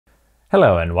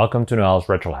Hello and welcome to Noel's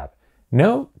RetroLab.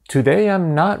 No, today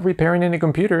I'm not repairing any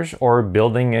computers or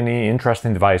building any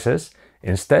interesting devices.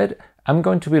 Instead, I'm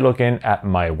going to be looking at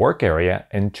my work area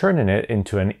and turning it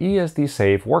into an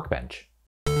ESD-Safe Workbench.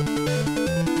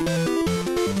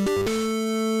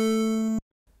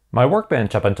 My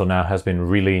workbench up until now has been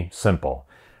really simple.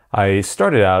 I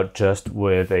started out just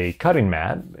with a cutting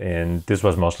mat, and this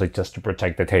was mostly just to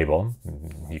protect the table.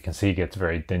 You can see it gets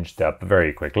very dinged up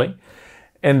very quickly.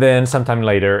 And then sometime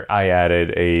later, I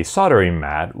added a soldering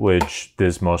mat, which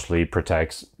this mostly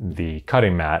protects the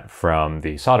cutting mat from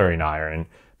the soldering iron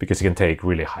because it can take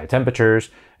really high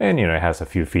temperatures. And, it has a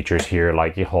few features here,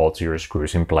 like it holds your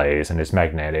screws in place and it's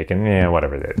magnetic and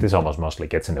whatever. This almost mostly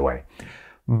gets in the way.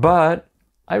 But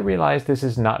I realized this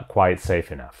is not quite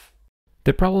safe enough.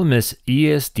 The problem is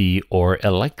ESD, or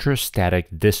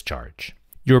electrostatic discharge.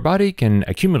 Your body can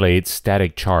accumulate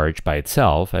static charge by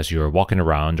itself as you're walking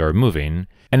around or moving,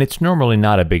 and it's normally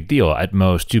not a big deal. At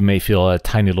most, you may feel a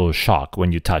tiny little shock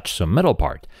when you touch some metal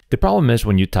part. The problem is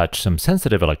when you touch some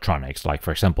sensitive electronics, like for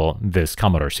example, this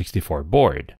Commodore 64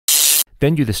 board.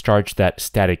 Then you discharge that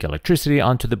static electricity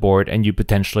onto the board and you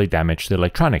potentially damage the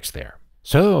electronics there.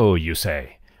 So, you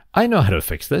say, I know how to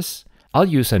fix this. I'll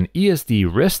use an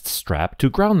ESD wrist strap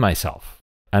to ground myself.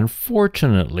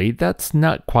 Unfortunately, that's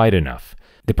not quite enough.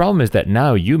 The problem is that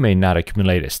now you may not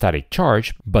accumulate a static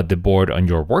charge, but the board on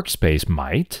your workspace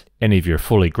might, and if you're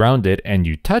fully grounded and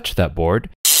you touch that board,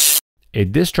 a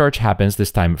discharge happens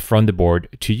this time from the board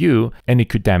to you, and it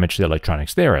could damage the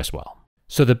electronics there as well.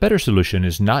 So the better solution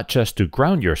is not just to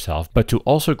ground yourself, but to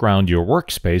also ground your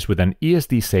workspace with an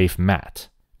ESD-safe mat.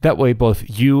 That way both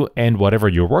you and whatever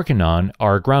you're working on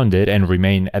are grounded and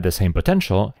remain at the same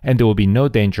potential, and there will be no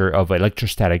danger of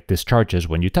electrostatic discharges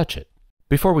when you touch it.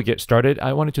 Before we get started,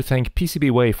 I wanted to thank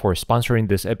PCBWay for sponsoring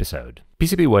this episode.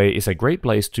 PCBWay is a great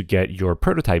place to get your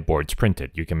prototype boards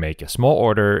printed. You can make a small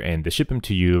order and they ship them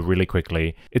to you really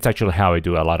quickly. It's actually how I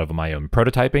do a lot of my own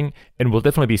prototyping, and we'll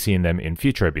definitely be seeing them in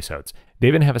future episodes. They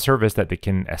even have a service that they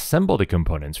can assemble the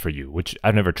components for you, which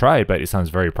I've never tried, but it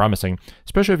sounds very promising,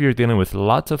 especially if you're dealing with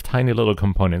lots of tiny little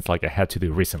components like I had to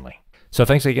do recently. So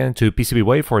thanks again to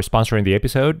PCBWay for sponsoring the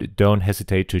episode. Don't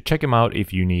hesitate to check them out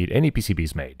if you need any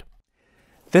PCBs made.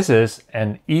 This is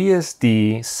an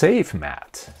ESD-Safe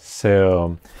mat.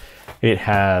 So it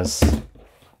has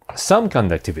some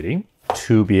conductivity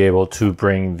to be able to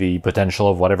bring the potential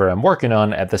of whatever I'm working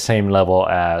on at the same level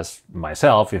as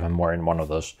myself if I'm wearing one of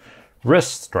those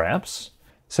wrist straps.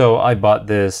 So I bought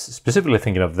this specifically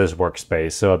thinking of this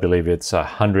workspace. So I believe it's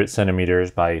 100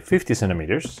 centimeters by 50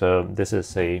 centimeters. So this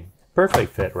is a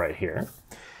perfect fit right here.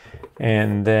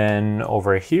 And then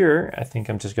over here, I think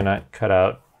I'm just gonna cut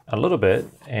out a little bit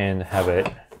and have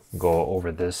it go over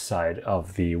this side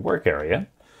of the work area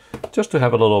just to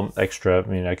have a little extra.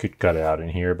 I could cut it out in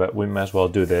here, but we might as well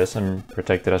do this and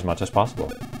protect it as much as possible.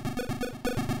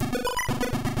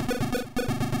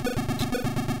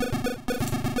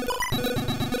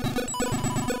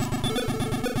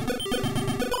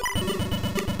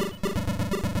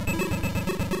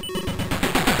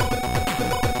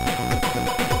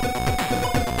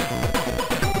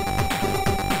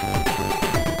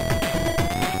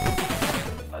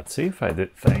 See if I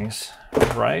did things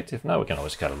right. If not, we can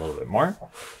always cut a little bit more.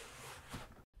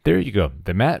 There you go.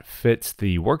 The mat fits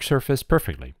the work surface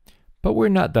perfectly, but we're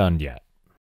not done yet.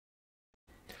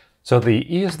 So the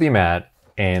ESD mat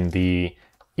and the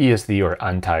ESD or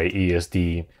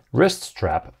anti-ESD wrist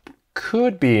strap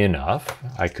could be enough.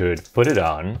 I could put it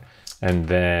on and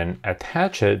then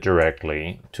attach it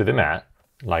directly to the mat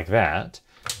like that,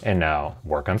 and now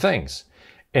work on things.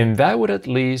 And that would at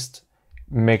least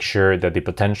make sure that the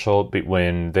potential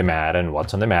between the mat and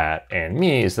what's on the mat and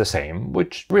me is the same,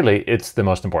 which really it's the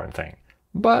most important thing.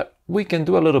 But we can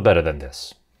do a little better than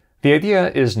this. The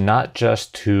idea is not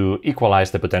just to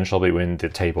equalize the potential between the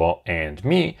table and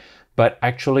me, but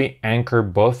actually anchor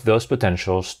both those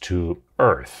potentials to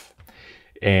Earth.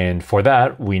 And for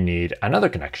that, we need another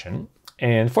connection.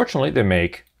 And fortunately, they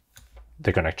make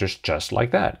the connectors just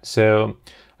like that. So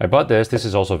I bought this. This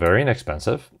is also very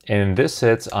inexpensive. And this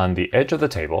sits on the edge of the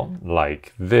table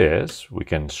like this. We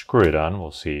can screw it on.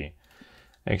 We'll see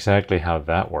exactly how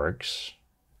that works.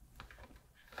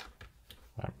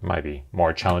 That might be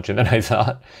more challenging than I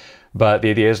thought. But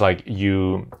the idea is like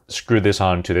you screw this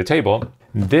onto the table.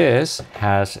 This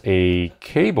has a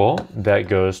cable that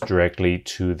goes directly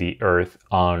to the Earth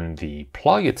on the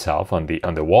plug itself, on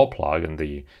the wall plug and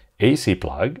the AC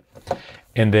plug.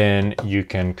 And then you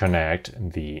can connect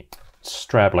the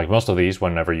strap, like most of these,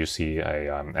 whenever you see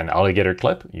an alligator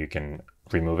clip, you can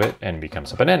remove it and it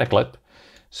becomes a banana clip.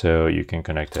 So you can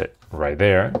connect it right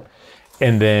there.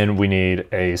 And then we need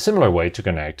a similar way to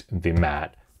connect the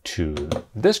mat to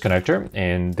this connector,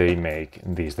 and they make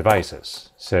these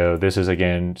devices. So this is,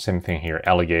 again, same thing here,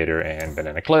 alligator and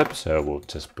banana clip. So we'll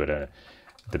just put the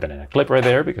banana clip right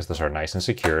there because those are nice and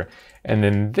secure. And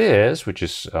then this, which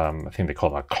is, I think they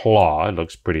call it a claw, it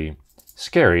looks pretty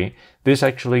scary. This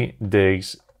actually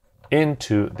digs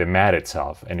into the mat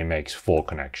itself and it makes full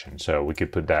connection. So we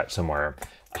could put that somewhere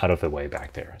out of the way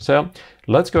back there. So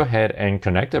let's go ahead and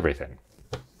connect everything.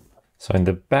 So in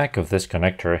the back of this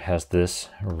connector has this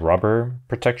rubber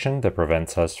protection that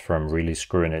prevents us from really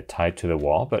screwing it tight to the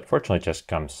wall, but fortunately it just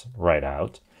comes right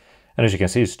out. And as you can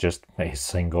see, it's just a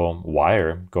single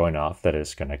wire going off that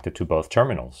is connected to both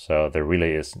terminals. So there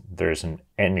isn't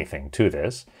anything to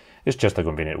this. It's just a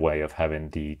convenient way of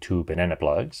having the two banana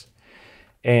plugs.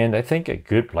 And I think a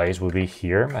good place would be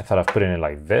here. I thought of putting it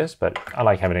like this, but I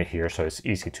like having it here so it's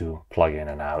easy to plug in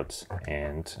and out.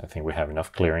 And I think we have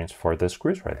enough clearance for the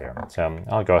screws right there. So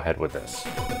I'll go ahead with this.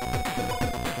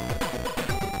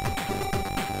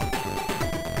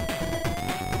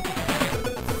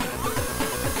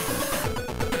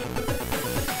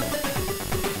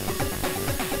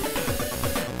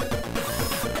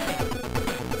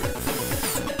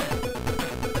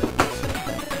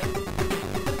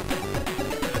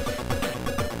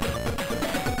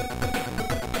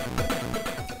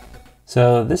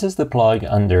 So this is the plug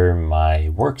under my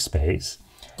workspace,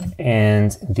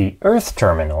 and the earth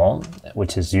terminal,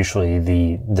 which is usually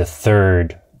the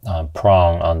third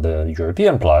prong on the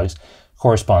European plugs,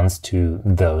 corresponds to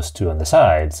those two on the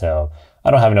side. So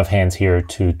I don't have enough hands here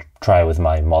to try with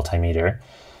my multimeter,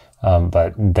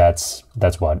 but that's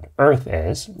what earth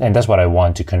is, and that's what I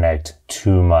want to connect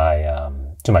to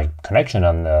my connection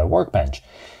on the workbench.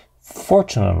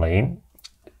 Fortunately,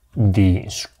 the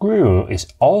screw is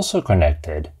also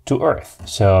connected to earth.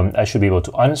 So I should be able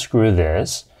to unscrew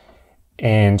this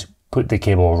and put the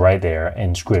cable right there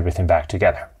and screw everything back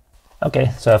together.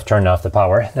 Okay, so I've turned off the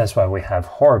power. That's why we have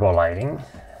horrible lighting.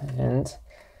 And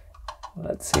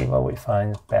let's see what we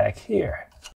find back here.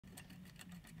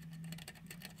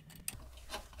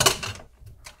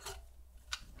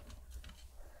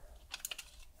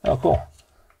 Oh, cool.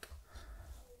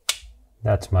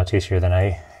 That's much easier than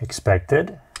I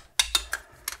expected.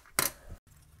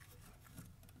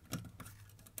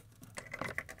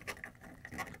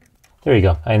 There you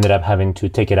go. I ended up having to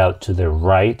take it out to the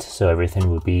right so everything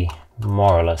would be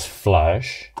more or less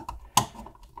flush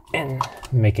and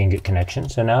making good connection.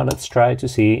 So now let's try to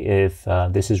see if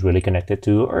this is really connected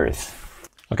to earth.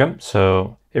 Okay,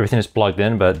 so everything is plugged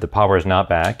in, but the power is not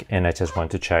back. And I just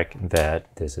want to check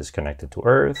that this is connected to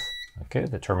earth. Okay,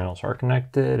 the terminals are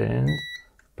connected and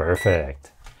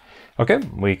perfect. Okay,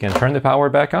 we can turn the power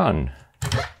back on.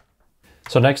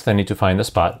 So next I need to find a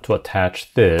spot to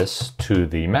attach this to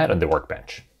the mat on the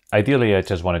workbench. Ideally, I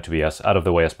just want it to be as out of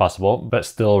the way as possible, but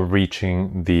still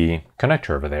reaching the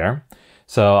connector over there.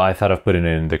 So I thought of putting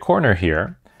it in the corner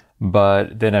here,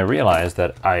 but then I realized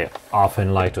that I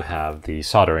often like to have the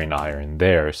soldering iron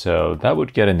there, so that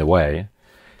would get in the way.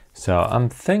 So I'm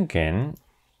thinking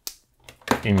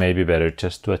it may be better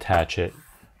just to attach it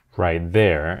right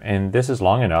there. And this is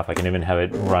long enough, I can even have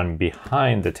it run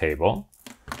behind the table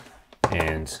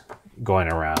and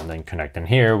going around and connecting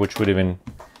here, which would even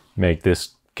make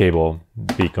this cable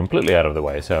be completely out of the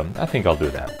way. So I think I'll do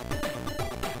that.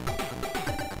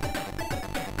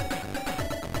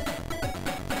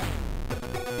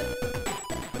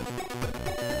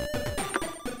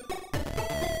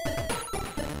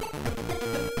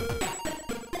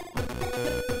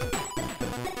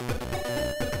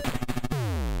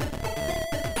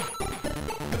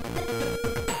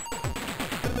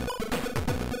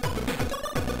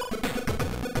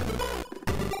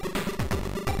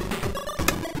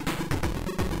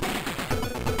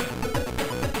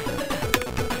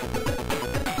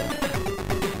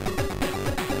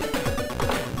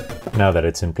 Now that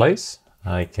it's in place,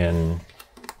 I can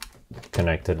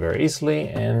connect it very easily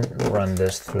and run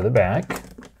this through the back.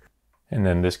 And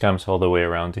then this comes all the way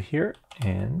around to here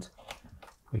and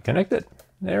we connect it.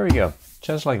 There we go,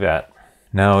 just like that.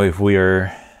 Now if we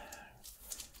are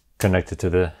connected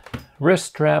to the wrist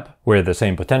strap, we're at the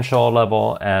same potential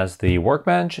level as the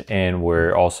workbench, and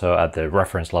we're also at the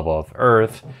reference level of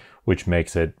earth, which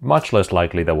makes it much less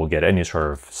likely that we'll get any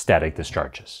sort of static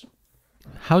discharges.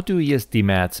 How do ESD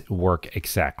mats work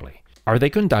exactly? Are they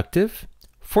conductive?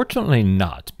 Fortunately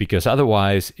not, because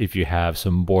otherwise, if you have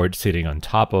some board sitting on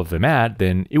top of the mat,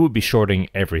 then it would be shorting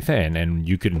everything and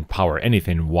you couldn't power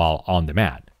anything while on the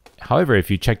mat. However, if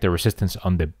you check the resistance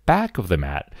on the back of the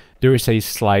mat, there is a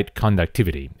slight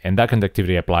conductivity, and that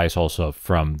conductivity applies also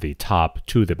from the top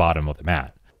to the bottom of the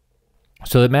mat.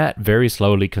 So the mat very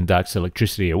slowly conducts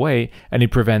electricity away, and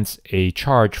it prevents a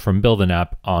charge from building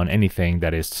up on anything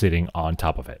that is sitting on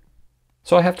top of it.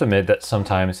 So I have to admit that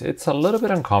sometimes it's a little bit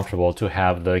uncomfortable to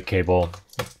have the cable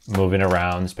moving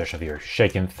around, especially if you're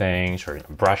shaking things or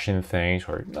brushing things,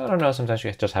 or I don't know, sometimes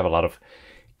you just have a lot of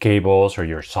cables or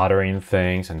you're soldering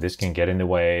things and this can get in the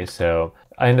way. So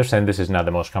I understand this is not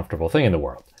the most comfortable thing in the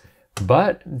world,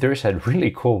 but there's a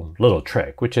really cool little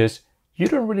trick, which is you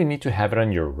don't really need to have it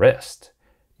on your wrist.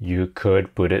 You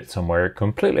could put it somewhere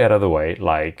completely out of the way,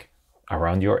 like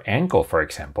around your ankle, for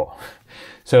example.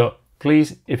 So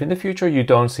please, if in the future you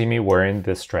don't see me wearing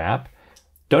this strap,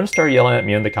 don't start yelling at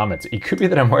me in the comments. It could be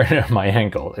that I'm wearing it on my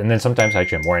ankle, and then sometimes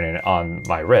actually I'm wearing it on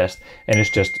my wrist, and it's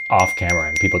just off camera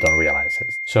and people don't realize it.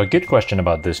 So a good question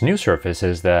about this new surface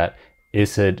is that,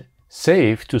 is it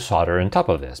safe to solder on top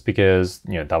of this? Because,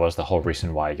 you know, that was the whole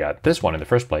reason why I got this one in the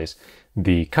first place.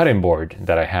 The cutting board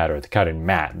that I had, or the cutting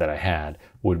mat that I had,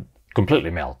 would completely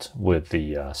melt with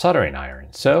the soldering iron.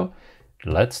 So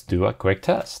let's do a quick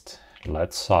test.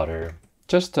 Let's solder.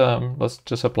 Let's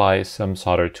just apply some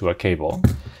solder to a cable,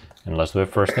 and let's do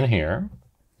it first in here.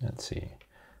 Let's see. I'm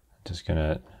just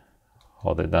gonna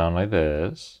hold it down like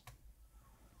this,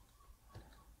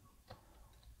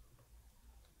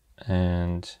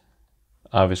 and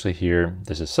obviously here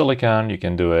this is silicone. You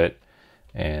can do it,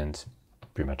 and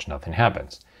pretty much nothing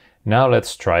happens. Now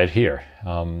let's try it here.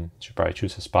 Should probably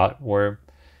choose a spot where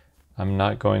I'm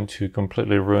not going to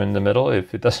completely ruin the middle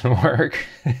if it doesn't work.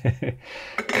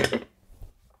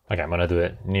 Okay, I'm gonna do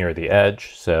it near the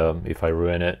edge, so if I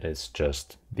ruin it, it's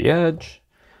just the edge.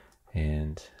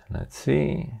 And let's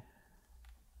see.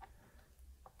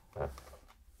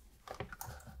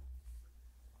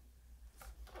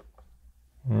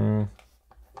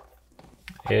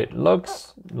 It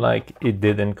looks like it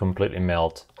didn't completely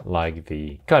melt like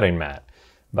the cutting mat,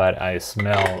 but I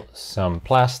smell some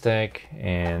plastic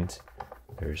and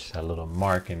there's a little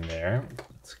mark in there.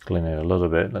 Let's clean it a little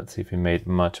bit. Let's see if it made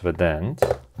much of a dent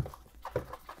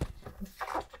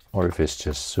or if it's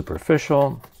just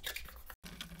superficial.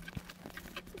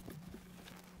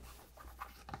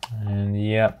 And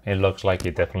yeah, it looks like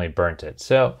it definitely burnt it.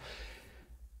 So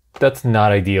that's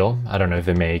not ideal. I don't know if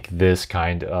they make this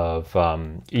kind of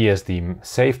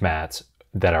ESD-Safe mats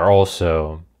that are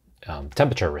also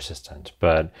temperature resistant,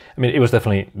 but I mean, it was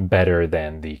definitely better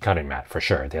than the cutting mat for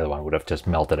sure. The other one would have just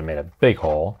melted and made a big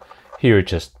hole. Here it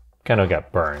just kind of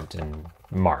got burnt and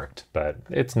marked, but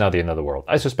it's not the end of the world.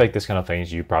 I suspect this kind of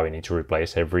things you probably need to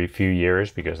replace every few years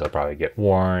because they'll probably get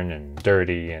worn and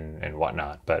dirty and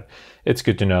whatnot, but it's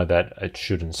good to know that it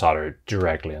shouldn't solder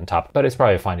directly on top. But it's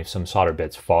probably fine if some solder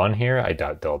bits fall in here. I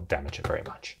doubt they'll damage it very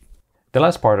much. The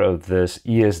last part of this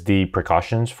ESD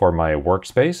precautions for my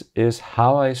workspace is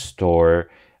how I store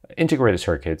integrated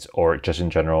circuits, or just in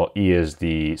general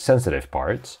ESD sensitive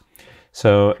parts.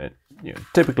 So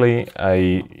typically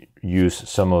I use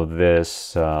some of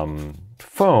this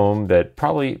foam that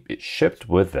probably it shipped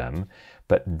with them,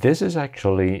 but this is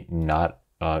actually not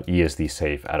ESD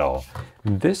safe at all.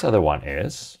 This other one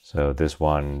is, so this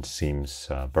one seems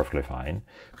perfectly fine,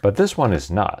 but this one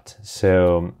is not.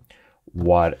 So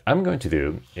what I'm going to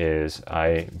do is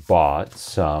I bought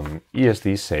some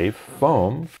ESD safe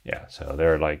foam. Yeah, so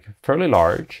they're like fairly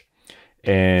large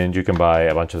and you can buy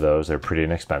a bunch of those. They're pretty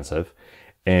inexpensive,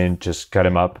 and just cut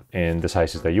them up in the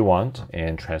sizes that you want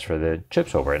and transfer the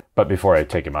chips over it. But before I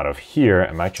take them out of here,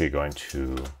 I'm actually going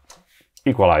to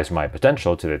equalize my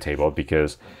potential to the table,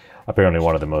 because apparently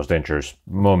one of the most dangerous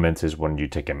moments is when you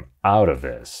take them out of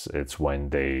this. It's when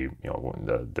they, when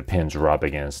the pins rub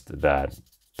against that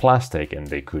plastic and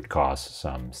they could cause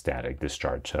some static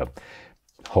discharge. So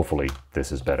hopefully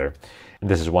this is better. And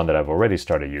this is one that I've already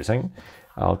started using.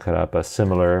 I'll cut up a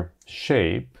similar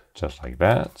shape, just like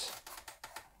that.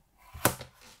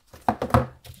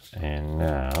 And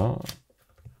now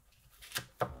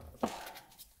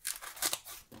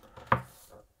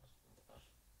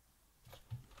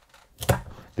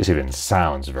this even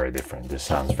sounds very different. This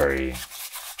sounds very,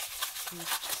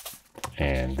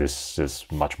 and this is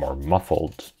much more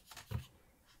muffled.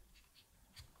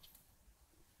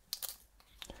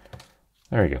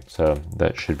 There we go. So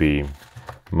that should be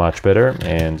much better.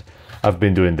 And I've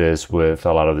been doing this with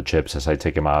a lot of the chips. As I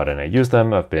take them out and I use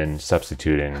them, I've been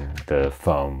substituting the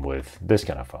foam with this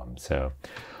kind of foam. So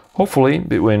hopefully,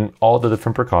 between all the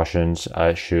different precautions,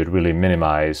 I should really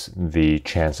minimize the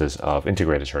chances of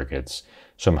integrated circuits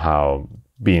somehow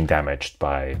being damaged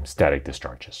by static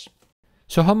discharges.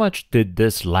 So how much did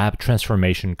this lab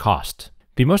transformation cost?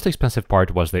 The most expensive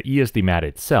part was the ESD mat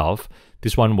itself.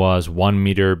 This one was 1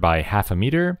 meter by half a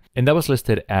meter, and that was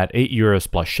listed at €8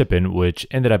 plus shipping, which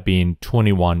ended up being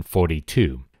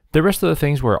 $21.42. The rest of the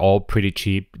things were all pretty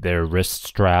cheap. The wrist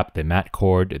strap, the mat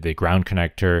cord, the ground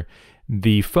connector.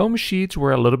 The foam sheets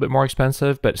were a little bit more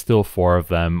expensive, but still 4 of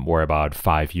them were about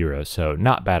 €5, so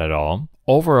not bad at all.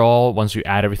 Overall, once you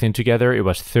add everything together, it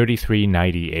was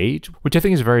 $33.98, which I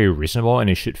think is very reasonable, and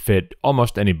it should fit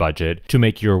almost any budget to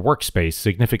make your workspace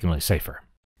significantly safer.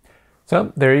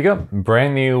 So there you go,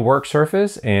 brand new work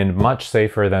surface and much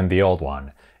safer than the old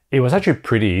one. It was actually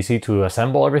pretty easy to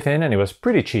assemble everything, and it was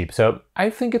pretty cheap, so I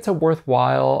think it's a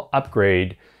worthwhile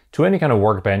upgrade to any kind of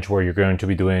workbench where you're going to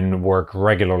be doing work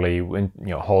regularly,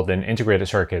 holding integrated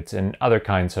circuits and other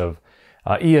kinds of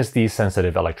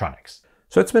ESD-sensitive electronics.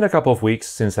 So it's been a couple of weeks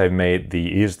since I've made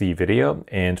the ESD video,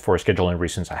 and for scheduling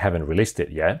reasons I haven't released it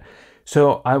yet.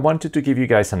 So I wanted to give you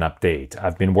guys an update.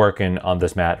 I've been working on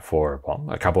this mat for, well,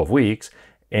 a couple of weeks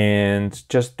and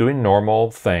just doing normal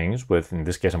things with, in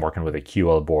this case, I'm working with a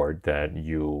QL board that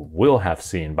you will have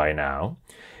seen by now,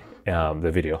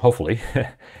 the video, hopefully.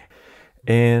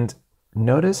 And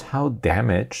notice how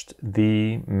damaged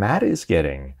the mat is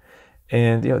getting.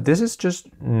 And this is just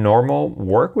normal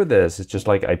work with this. It's just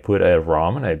like I put a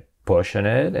ROM and I push in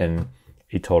it and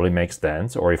it totally makes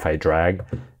dents. Or if I drag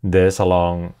this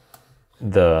along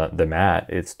the mat,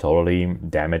 it's totally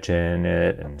damaging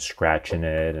it and scratching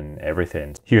it and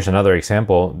everything. Here's another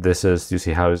example. This is, you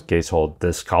see how it gets all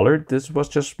discolored? This was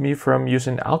just me from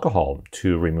using alcohol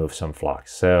to remove some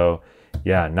flux. So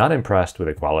yeah, not impressed with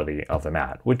the quality of the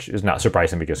mat, which is not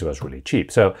surprising because it was really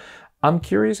cheap. So I'm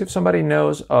curious if somebody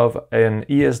knows of an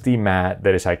ESD mat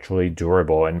that is actually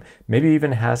durable and maybe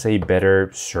even has a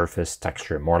better surface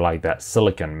texture, more like that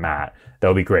silicone mat. That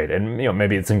would be great. And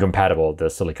maybe it's incompatible, the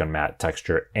silicone mat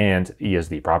texture and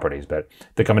ESD properties, but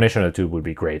the combination of the two would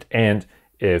be great. And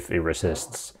if it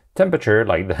resists temperature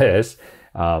like this,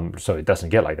 so it doesn't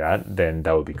get like that, then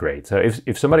that would be great. So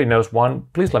if somebody knows one,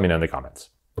 please let me know in the comments.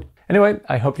 Anyway,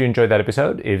 I hope you enjoyed that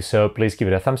episode. If so, please give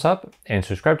it a thumbs up and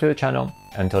subscribe to the channel.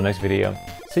 Until next video,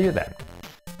 see you then.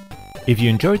 If you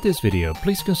enjoyed this video,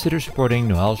 please consider supporting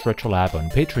Noel's Retro Lab on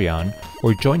Patreon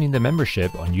or joining the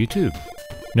membership on YouTube.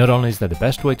 Not only is that the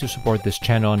best way to support this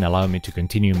channel and allow me to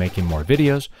continue making more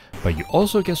videos, but you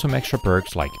also get some extra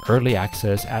perks like early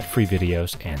access, ad-free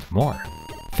videos, and more.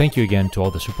 Thank you again to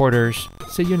all the supporters.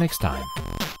 See you next time.